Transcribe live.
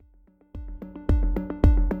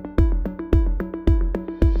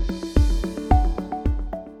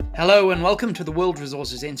Hello and welcome to the World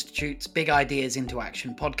Resources Institute's Big Ideas into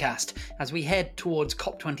Action podcast as we head towards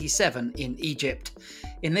COP27 in Egypt.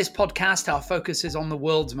 In this podcast, our focus is on the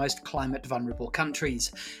world's most climate vulnerable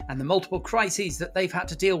countries and the multiple crises that they've had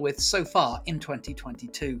to deal with so far in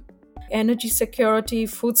 2022. Energy security,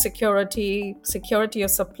 food security, security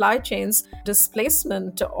of supply chains,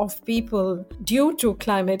 displacement of people due to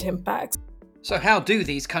climate impacts. So how do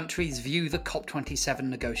these countries view the COP27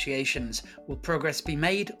 negotiations? Will progress be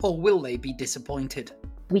made or will they be disappointed?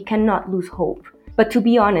 We cannot lose hope. But to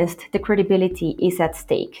be honest, the credibility is at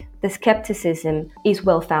stake. The skepticism is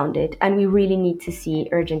well-founded and we really need to see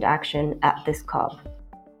urgent action at this COP.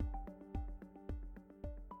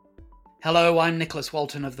 Hello, I'm Nicholas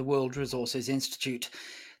Walton of the World Resources Institute.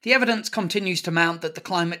 The evidence continues to mount that the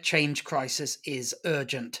climate change crisis is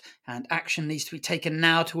urgent, and action needs to be taken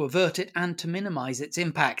now to avert it and to minimise its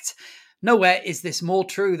impact. Nowhere is this more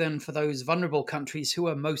true than for those vulnerable countries who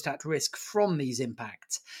are most at risk from these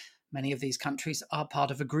impacts. Many of these countries are part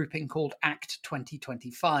of a grouping called ACT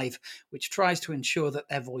 2025, which tries to ensure that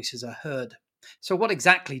their voices are heard. So what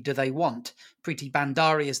exactly do they want? Preeti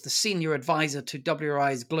Bhandari is the Senior Advisor to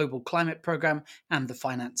WRI's Global Climate Programme and the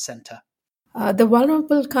Finance Centre. The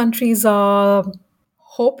vulnerable countries are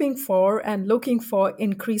hoping for and looking for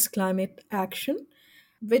increased climate action,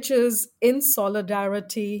 which is in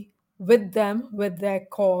solidarity with them, with their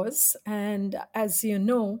cause. And as you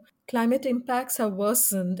know, climate impacts have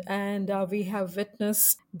worsened, and we have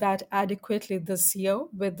witnessed that adequately this year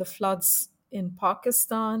with the floods in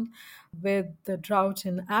Pakistan, with the drought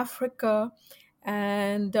in Africa,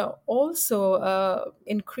 and also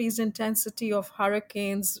increased intensity of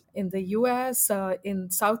hurricanes in the US, in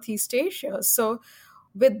Southeast Asia. So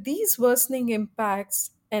with these worsening impacts,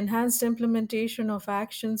 enhanced implementation of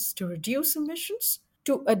actions to reduce emissions,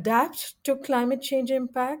 to adapt to climate change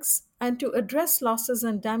impacts, and to address losses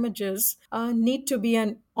and damages need to be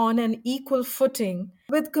on an equal footing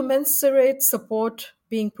with commensurate support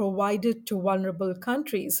being provided to vulnerable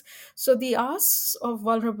countries. So the asks of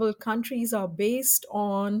vulnerable countries are based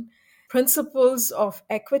on principles of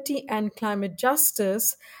equity and climate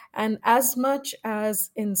justice, and as much as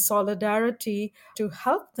in solidarity to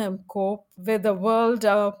help them cope with a world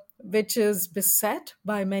which is beset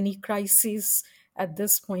by many crises at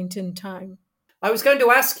this point in time. I was going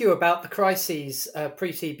to ask you about the crises,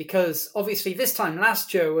 Preeti, because obviously this time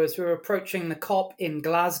last year, as we were approaching the COP in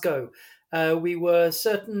Glasgow, we were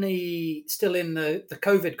certainly still in the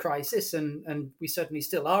COVID crisis, and we certainly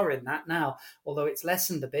still are in that now, although it's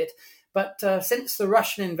lessened a bit. But since the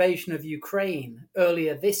Russian invasion of Ukraine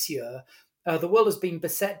earlier this year, the world has been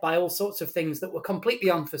beset by all sorts of things that were completely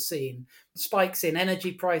unforeseen. Spikes in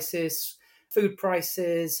energy prices, food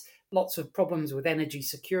prices, lots of problems with energy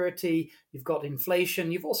security. You've got inflation.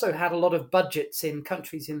 You've also had a lot of budgets in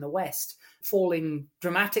countries in the West falling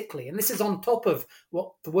dramatically. And this is on top of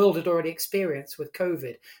what the world had already experienced with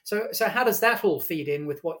COVID. So how does that all feed in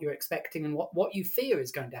with what you're expecting and what you fear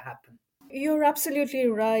is going to happen? You're absolutely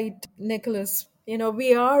right, Nicholas.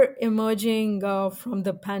 We are emerging from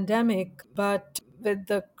the pandemic, but with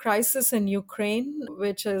the crisis in Ukraine,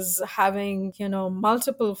 which is having,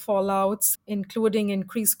 multiple fallouts, including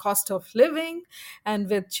increased cost of living, and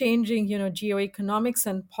with changing, geoeconomics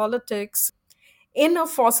and politics, in a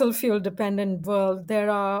fossil fuel dependent world,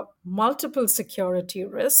 there are multiple security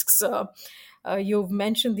risks. You've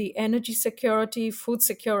mentioned the energy security, food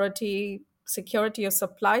security, security of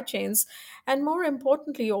supply chains, and more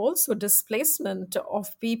importantly, also displacement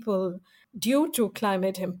of people due to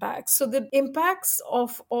climate impacts. So the impacts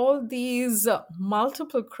of all these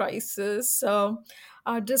multiple crises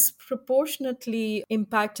are disproportionately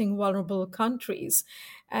impacting vulnerable countries.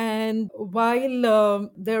 And while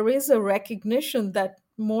there is a recognition that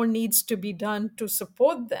more needs to be done to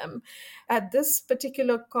support them, at this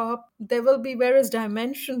particular COP, there will be various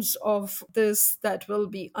dimensions of this that will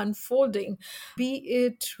be unfolding, be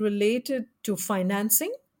it related to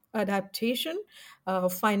financing, adaptation,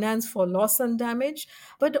 finance for loss and damage,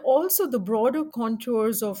 but also the broader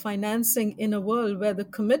contours of financing in a world where the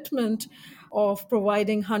commitment of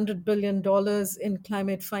providing $100 billion in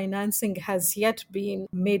climate financing has yet been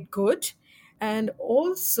made good. And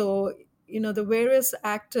also, the various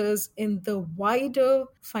actors in the wider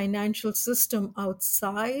financial system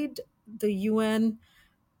outside the UN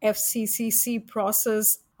FCCC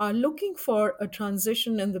process are looking for a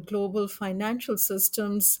transition in the global financial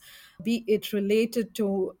systems, be it related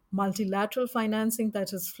to multilateral financing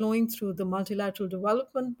that is flowing through the multilateral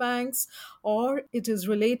development banks, or it is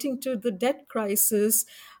relating to the debt crisis,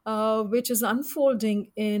 which is unfolding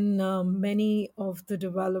in many of the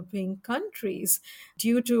developing countries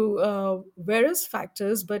due to various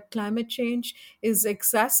factors, but climate change is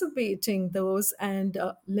exacerbating those and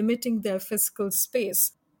limiting their fiscal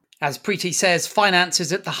space. As Preeti says, finance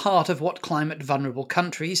is at the heart of what climate vulnerable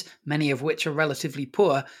countries, many of which are relatively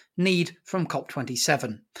poor, need from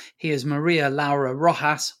COP27. Here's Maria Laura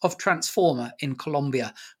Rojas of Transforma in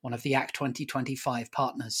Colombia, one of the Act 2025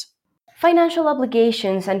 partners. Financial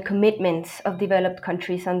obligations and commitments of developed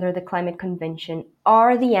countries under the Climate Convention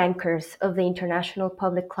are the anchors of the international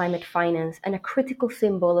public climate finance and a critical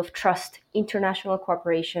symbol of trust, international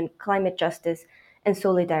cooperation, climate justice, and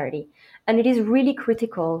solidarity. And it is really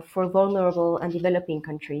critical for vulnerable and developing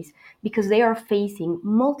countries because they are facing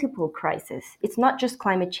multiple crises. It's not just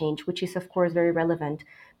climate change, which is of course very relevant,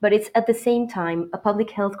 but it's at the same time a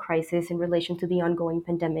public health crisis in relation to the ongoing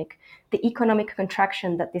pandemic, the economic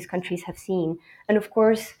contraction that these countries have seen, and of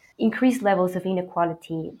course, increased levels of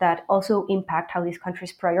inequality that also impact how these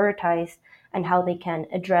countries prioritize and how they can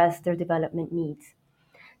address their development needs.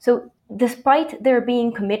 So, despite there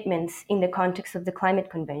being commitments in the context of the Climate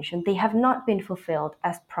Convention, they have not been fulfilled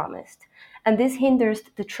as promised. And this hinders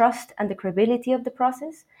the trust and the credibility of the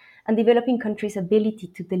process and developing countries' ability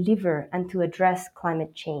to deliver and to address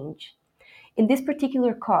climate change. In this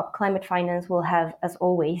particular COP, climate finance will have, as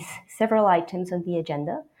always, several items on the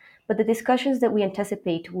agenda, but the discussions that we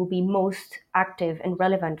anticipate will be most active and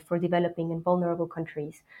relevant for developing and vulnerable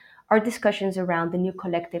countries are discussions around the new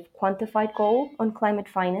collective quantified goal on climate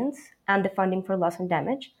finance and the funding for loss and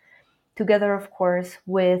damage, together, of course,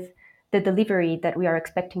 with the delivery that we are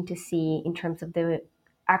expecting to see in terms of the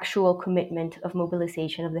actual commitment of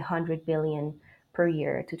mobilization of the 100 billion per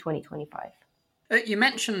year to 2025. You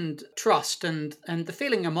mentioned trust and the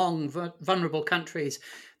feeling among vulnerable countries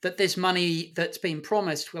that this money that's been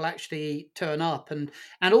promised will actually turn up, and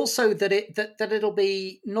also that it'll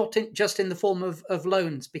be not just in the form of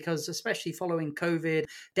loans, because especially following COVID,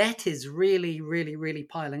 debt is really, really, really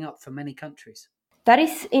piling up for many countries. That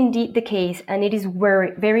is indeed the case, and it is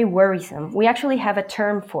very worrisome. We actually have a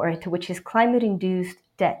term for it, which is climate-induced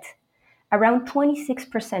debt. Around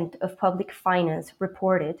 26% of public finance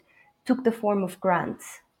reported took the form of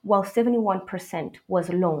grants, while 71% was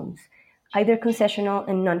loans, either concessional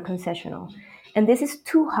and non-concessional. And this is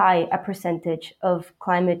too high a percentage of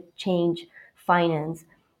climate change finance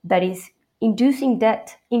that is inducing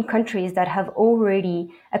debt in countries that have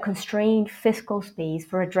already a constrained fiscal space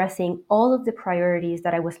for addressing all of the priorities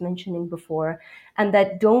that I was mentioning before, and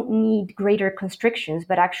that don't need greater constrictions,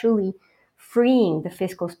 but actually freeing the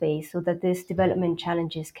fiscal space so that these development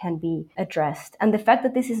challenges can be addressed. And the fact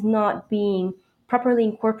that this is not being properly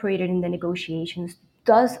incorporated in the negotiations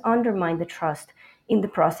does undermine the trust in the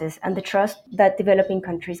process and the trust that developing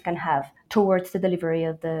countries can have towards the delivery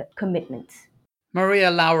of the commitments. Maria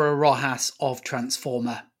Laura Rojas of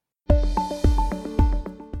Transforma.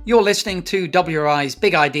 You're listening to WRI's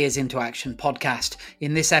Big Ideas into Action podcast,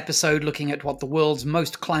 in this episode looking at what the world's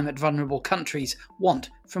most climate vulnerable countries want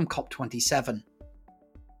from COP27.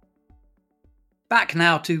 Back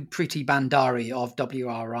now to Preeti Bhandari of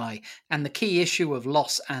WRI and the key issue of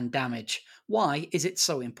loss and damage. Why is it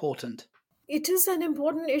so important? It is an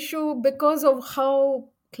important issue because of how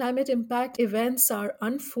climate impact events are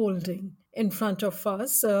unfolding in front of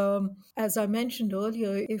us. As I mentioned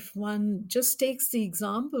earlier, if one just takes the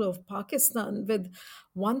example of Pakistan, with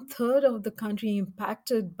 1/3 of the country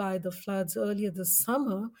impacted by the floods earlier this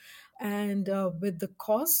summer, and with the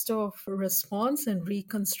cost of response and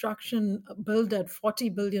reconstruction billed at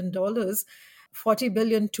 $40 billion, 40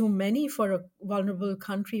 billion too many for a vulnerable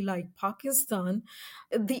country like Pakistan.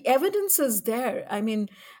 The evidence is there. I mean,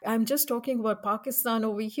 I'm just talking about Pakistan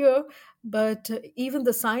over here, but even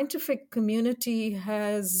the scientific community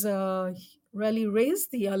has really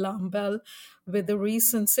raised the alarm bell with the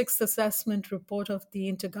recent sixth assessment report of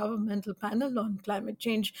the Intergovernmental Panel on Climate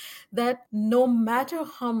Change, that no matter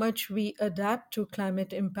how much we adapt to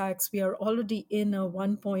climate impacts, we are already in a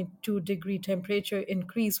 1.2 degree temperature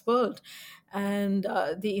increase world. And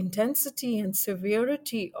the intensity and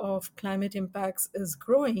severity of climate impacts is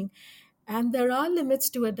growing. And there are limits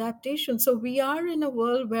to adaptation. So we are in a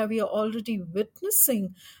world where we are already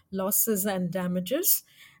witnessing losses and damages.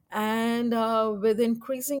 And with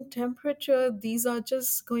increasing temperature, these are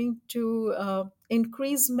just going to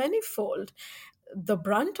increase manifold. the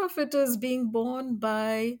brunt of it is being borne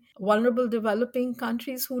by vulnerable developing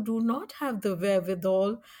countries who do not have the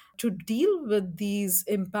wherewithal to deal with these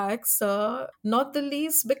impacts, not the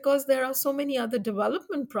least because there are so many other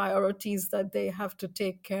development priorities that they have to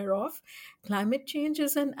take care of. Climate change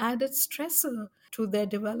is an added stressor to their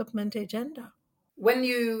development agenda. When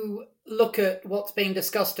you look at what's being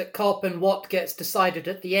discussed at COP and what gets decided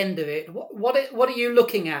at the end of it, what are you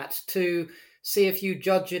looking at to see if you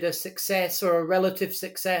judge it a success or a relative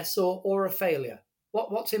success or a failure?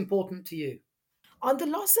 What's important to you? On the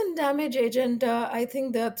loss and damage agenda, I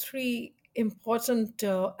think there are three important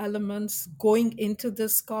elements going into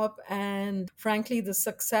this COP, and frankly, the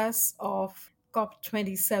success of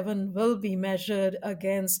COP27 will be measured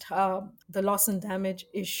against how the loss and damage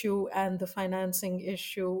issue and the financing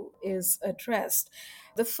issue is addressed.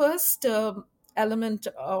 The first element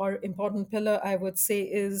or important pillar, I would say,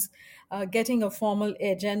 is getting a formal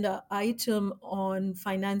agenda item on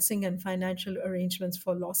financing and financial arrangements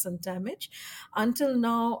for loss and damage. Until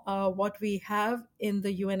now, what we have in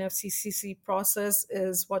the UNFCCC process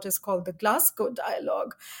is what is called the Glasgow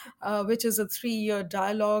Dialogue, which is a 3-year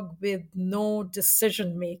dialogue with no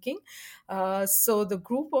decision making. So the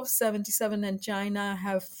group of 77 and China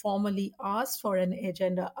have formally asked for an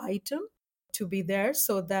agenda item to be there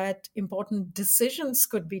so that important decisions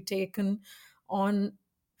could be taken on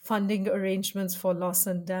funding arrangements for loss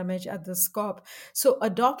and damage at the COP. So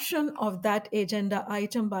adoption of that agenda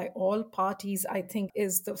item by all parties, I think,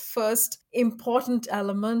 is the first important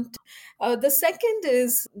element. The second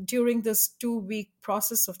is during this 2-week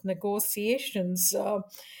process of negotiations,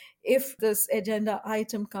 if this agenda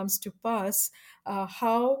item comes to pass,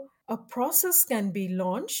 how a process can be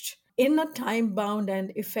launched in a time bound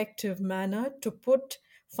and effective manner to put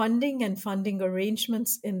funding and funding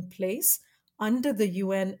arrangements in place under the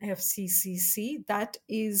UNFCCC. That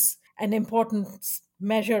is an important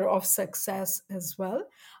measure of success as well.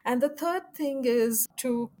 And the third thing is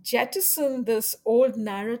to jettison this old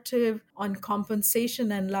narrative on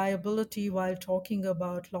compensation and liability while talking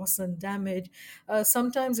about loss and damage.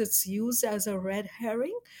 Sometimes it's used as a red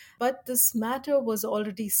herring, but this matter was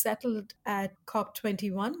already settled at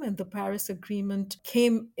COP21 when the Paris Agreement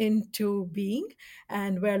came into being,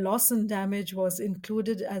 and where loss and damage was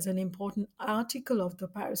included as an important article of the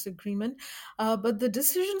Paris Agreement. But the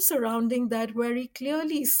decision surrounding that very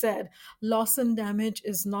clearly said loss and damage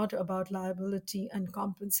is not about liability and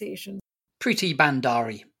compensation. Preeti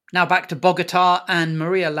Bhandari. Now back to Bogota and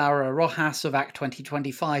Maria Laura Rojas of Act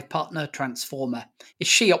 2025 partner Transforma. Is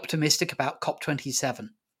she optimistic about COP27?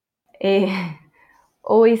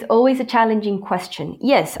 Always a challenging question.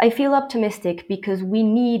 Yes, I feel optimistic because we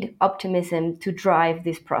need optimism to drive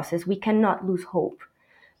this process. We cannot lose hope.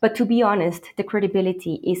 But to be honest, the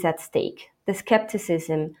credibility is at stake. The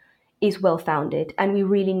skepticism is well-founded, and we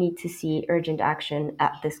really need to see urgent action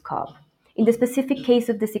at this COP. In the specific case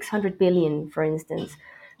of the 600 billion, for instance,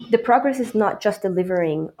 the progress is not just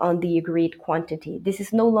delivering on the agreed quantity. This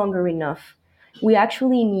is no longer enough. We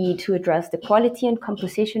actually need to address the quality and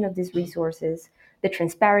composition of these resources, the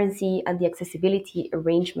transparency and the accessibility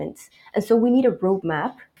arrangements. And so we need a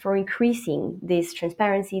roadmap for increasing this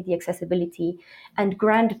transparency, the accessibility, and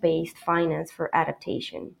grant-based finance for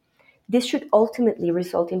adaptation. This should ultimately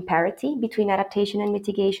result in parity between adaptation and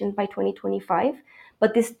mitigation by 2025,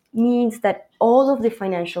 but this means that all of the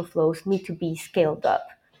financial flows need to be scaled up.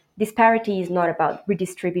 This parity is not about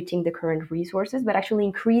redistributing the current resources, but actually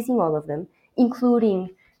increasing all of them, including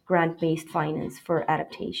grant-based finance for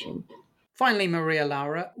adaptation. Finally, Maria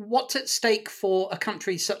Laura, what's at stake for a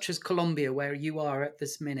country such as Colombia, where you are at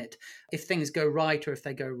this minute, if things go right or if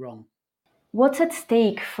they go wrong? What's at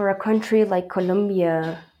stake for a country like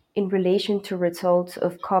Colombia in relation to results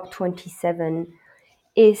of COP27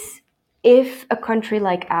 is if a country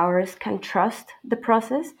like ours can trust the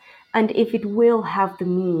process and if it will have the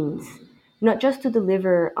means, not just to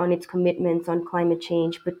deliver on its commitments on climate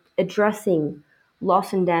change, but addressing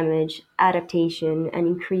loss and damage, adaptation, and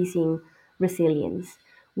increasing resilience.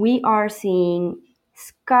 We are seeing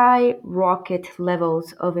skyrocket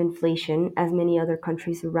levels of inflation, as many other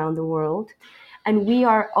countries around the world. And we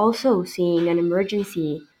are also seeing an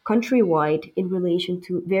emergency countrywide in relation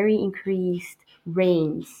to very increased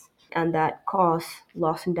rains, and that cause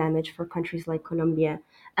loss and damage for countries like Colombia,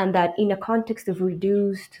 and that in a context of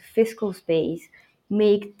reduced fiscal space,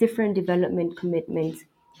 make different development commitments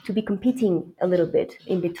to be competing a little bit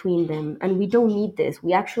in between them. And we don't need this.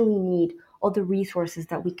 We actually need all the resources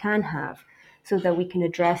that we can have so that we can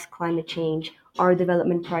address climate change, our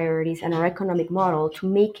development priorities, and our economic model to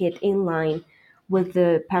make it in line with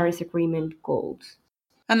the Paris Agreement goals.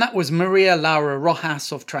 And that was Maria Laura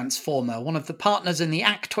Rojas of Transforma, one of the partners in the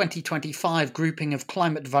ACT 2025 grouping of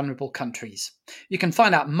climate vulnerable countries. You can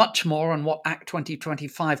find out much more on what ACT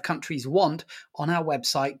 2025 countries want on our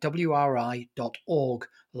website wri.org,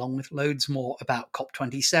 along with loads more about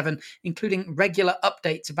COP27, including regular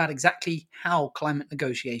updates about exactly how climate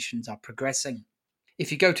negotiations are progressing.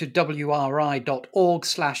 If you go to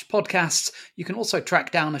wri.org/podcasts, you can also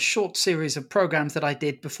track down a short series of programs that I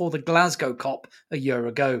did before the Glasgow COP a year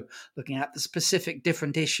ago, looking at the specific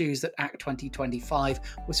different issues that ACT 2025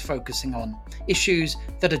 was focusing on, issues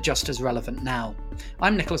that are just as relevant now.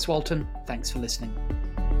 I'm Nicholas Walton. Thanks for listening.